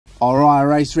Alright,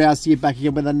 Race Rals here, back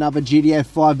again with another GTF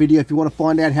 5 video. If you want to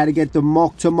find out how to get the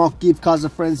mock-to-mock gift cards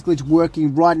of friends glitch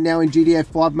working right now in GTF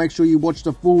 5, make sure you watch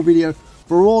the full video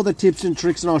for all the tips and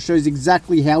tricks, and I'll show you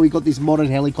exactly how we got this modded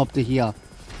helicopter here.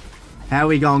 How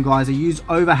we going, guys? Are you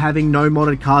over having no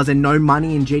modded cars and no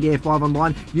money in GTA 5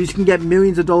 Online? You can get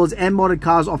millions of dollars and modded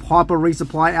cars off Hyper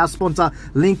Resupply. Our sponsor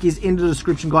link is in the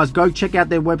description, guys. Go check out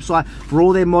their website for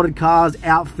all their modded cars,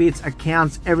 outfits,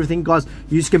 accounts, everything, guys.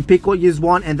 You can pick what you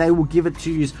want and they will give it to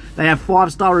you. They have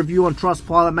 5-star review on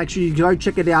Trustpilot. Make sure you go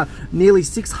check it out. Nearly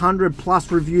 600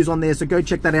 plus reviews on there, so go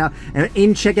check that out. And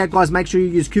in checkout, guys, make sure you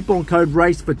use coupon code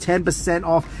RACE for 10%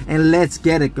 off, and let's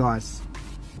get it, guys.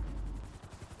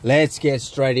 Let's get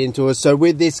straight into it. So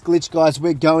with this glitch, guys,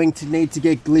 we're going to need to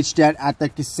get glitched out at the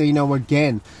casino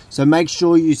again. So make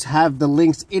sure you have the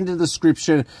links in the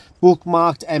description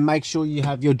bookmarked and make sure you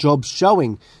have your jobs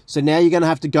showing. So now you're going to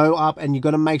have to go up and you're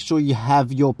going to make sure you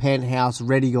have your penthouse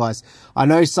ready, guys. I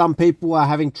know some people are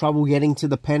having trouble getting to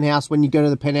the penthouse. When you go to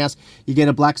the penthouse, you get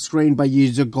a black screen, but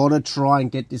you've got to try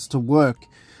and get this to work.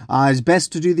 It's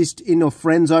best to do this in a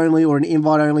friends only or an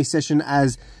invite only session,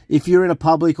 as if you're in a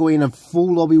public or in a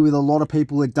full lobby with a lot of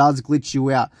people, it does glitch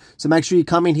you out. So make sure you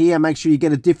come in here and make sure you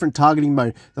get a different targeting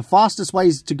mode. The fastest way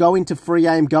is to go into free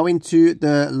aim, go into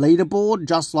the leaderboard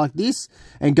just like this,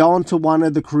 and go onto one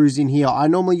of the crews in here. I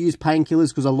normally use painkillers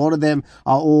because a lot of them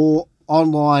are all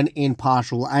online in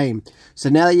partial aim. So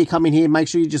now that you come in here, make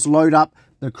sure you just load up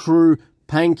the crew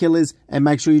painkillers and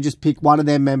make sure you just pick one of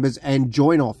their members and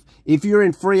join off. If you're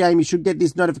in free aim, you should get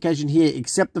this notification here.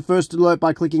 Accept the first alert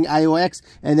by clicking A or X,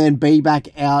 and then B back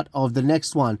out of the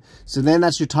next one. So then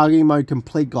that's your targeting mode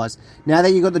complete, guys. Now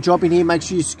that you got the job in here, make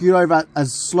sure you scoot over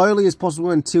as slowly as possible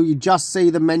until you just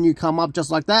see the menu come up just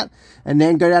like that. And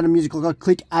then go down to music clocker,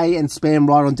 click A and spam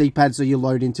right on D-pad so you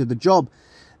load into the job.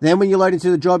 Then when you load into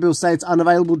the job, it'll say it's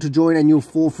unavailable to join and you'll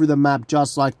fall through the map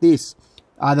just like this.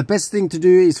 The best thing to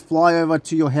do is fly over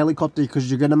to your helicopter because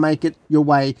you're going to make it your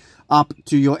way up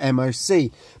to your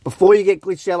MOC. Before you get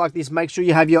glitched out like this, make sure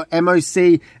you have your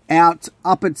MOC out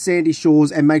up at Sandy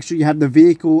Shores and make sure you have the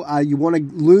vehicle you want to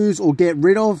lose or get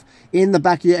rid of in the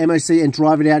back of your MOC and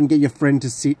drive it out and get your friend to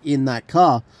sit in that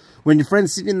car. When your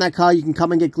friend's sitting in that car, you can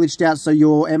come and get glitched out so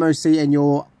your MOC and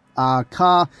your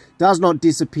car does not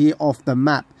disappear off the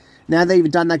map. Now that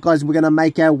you've done that, guys, we're going to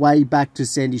make our way back to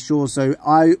Sandy Shores. So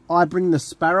I bring the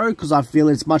Sparrow because I feel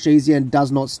it's much easier and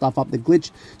does not stuff up the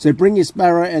glitch. So bring your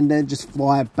Sparrow and then just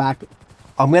fly it back.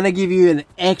 I'm going to give you an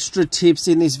extra tips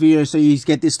in this video so you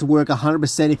get this to work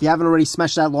 100%. If you haven't already,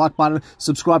 smash that like button,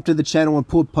 subscribe to the channel and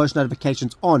put post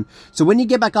notifications on. So when you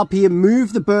get back up here,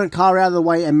 move the burnt car out of the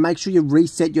way and make sure you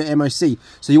reset your MOC.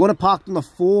 So you want to park on the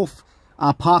 4th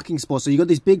parking spot. So you got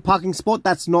this big parking spot,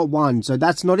 that's not one, so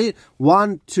that's not it.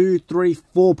 1, 2, 3,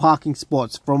 4 parking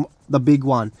spots from the big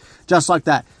one, just like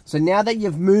that. So now that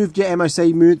you've moved your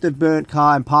MOC, moved the burnt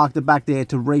car and parked it back there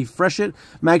to refresh it,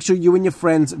 make sure you and your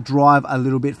friends drive a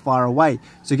little bit far away.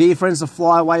 So get your friends to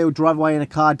fly away or drive away in a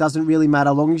car, it doesn't really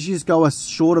matter, as long as you just go a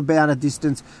short amount of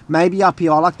distance, maybe up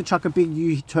here. I like to chuck a big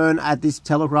U-turn at this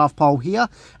telegraph pole here,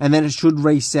 and then it should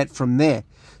reset from there.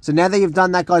 So now that you've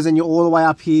done that, guys, and you're all the way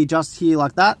up here, just here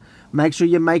like that, make sure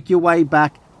you make your way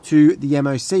back to the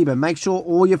MOC. But make sure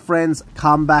all your friends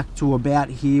come back to about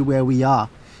here where we are.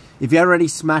 If you already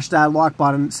smashed that like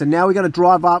button, so now we're going to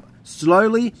drive up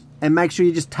slowly and make sure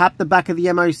you just tap the back of the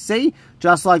MOC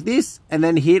just like this and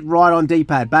then hit right on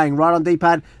D-pad. Bang, right on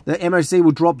D-pad. The MOC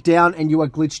will drop down and you are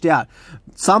glitched out.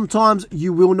 Sometimes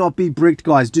you will not be bricked,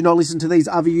 guys. Do not listen to these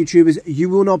other YouTubers. You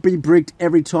will not be bricked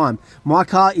every time. My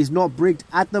car is not bricked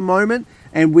at the moment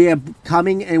and we are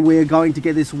coming and we are going to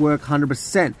get this work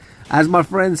 100%. As my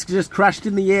friends just crashed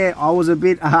in the air, I was a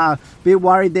bit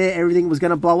worried there. Everything was going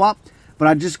to blow up. But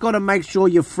I just got to make sure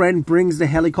your friend brings the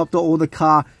helicopter or the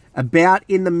car about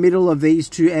in the middle of these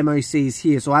two MOCs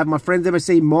here. So I have my friend's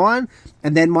MOC, mine,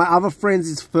 and then my other friend's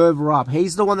is further up.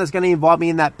 He's the one that's going to invite me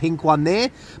in that pink one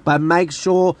there, but make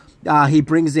sure he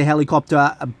brings the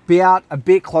helicopter about a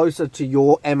bit closer to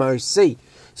your MOC.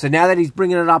 So now that he's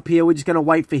bringing it up here, we're just going to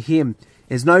wait for him.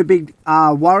 There's no big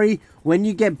worry. When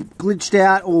you get glitched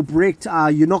out or bricked,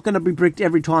 you're not going to be bricked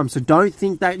every time. So don't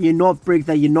think that you're not bricked,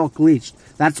 that you're not glitched.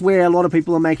 That's where a lot of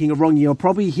people are making it wrong. You're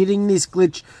probably hitting this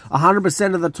glitch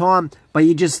 100% of the time, but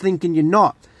you're just thinking you're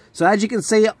not. So as you can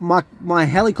see, my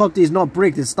helicopter is not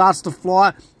bricked. It starts to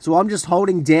fly. So I'm just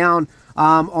holding down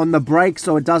on the brake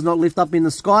so it does not lift up in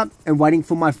the sky and waiting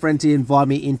for my friend to invite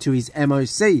me into his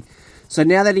MOC. So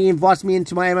now that he invites me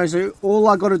into my MOC, all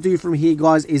I got to do from here,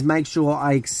 guys, is make sure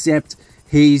I accept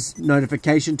his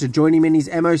notification to join him in his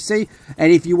MOC.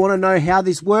 And if you want to know how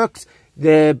this works,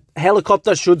 The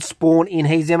helicopter should spawn in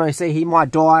his MOC. He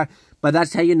might die, but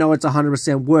that's how you know it's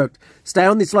 100% worked. Stay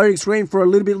on this loading screen for a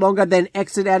little bit longer, then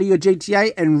exit out of your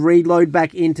GTA and reload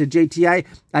back into GTA.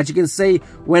 As you can see,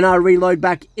 when I reload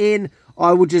back in,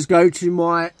 I will just go to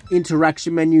my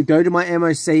interaction menu, go to my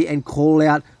MOC and call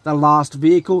out the last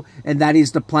vehicle, and that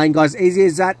is the plane, guys. Easy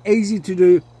as that, easy to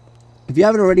do. If you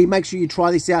haven't already, make sure you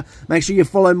try this out. Make sure you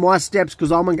follow my steps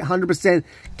because I'm 100%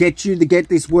 get you to get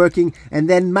this working. And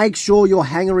then make sure your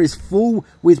hangar is full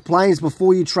with planes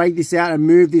before you trade this out and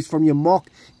move this from your mock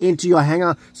into your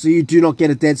hangar so you do not get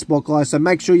a dead spot, guys. So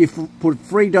make sure you put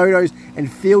 3 dodos and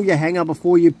fill your hangar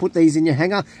before you put these in your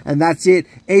hangar. And that's it.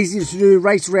 Easy to do.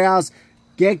 Race Rals.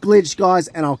 Get glitched, guys.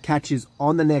 And I'll catch you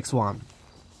on the next one.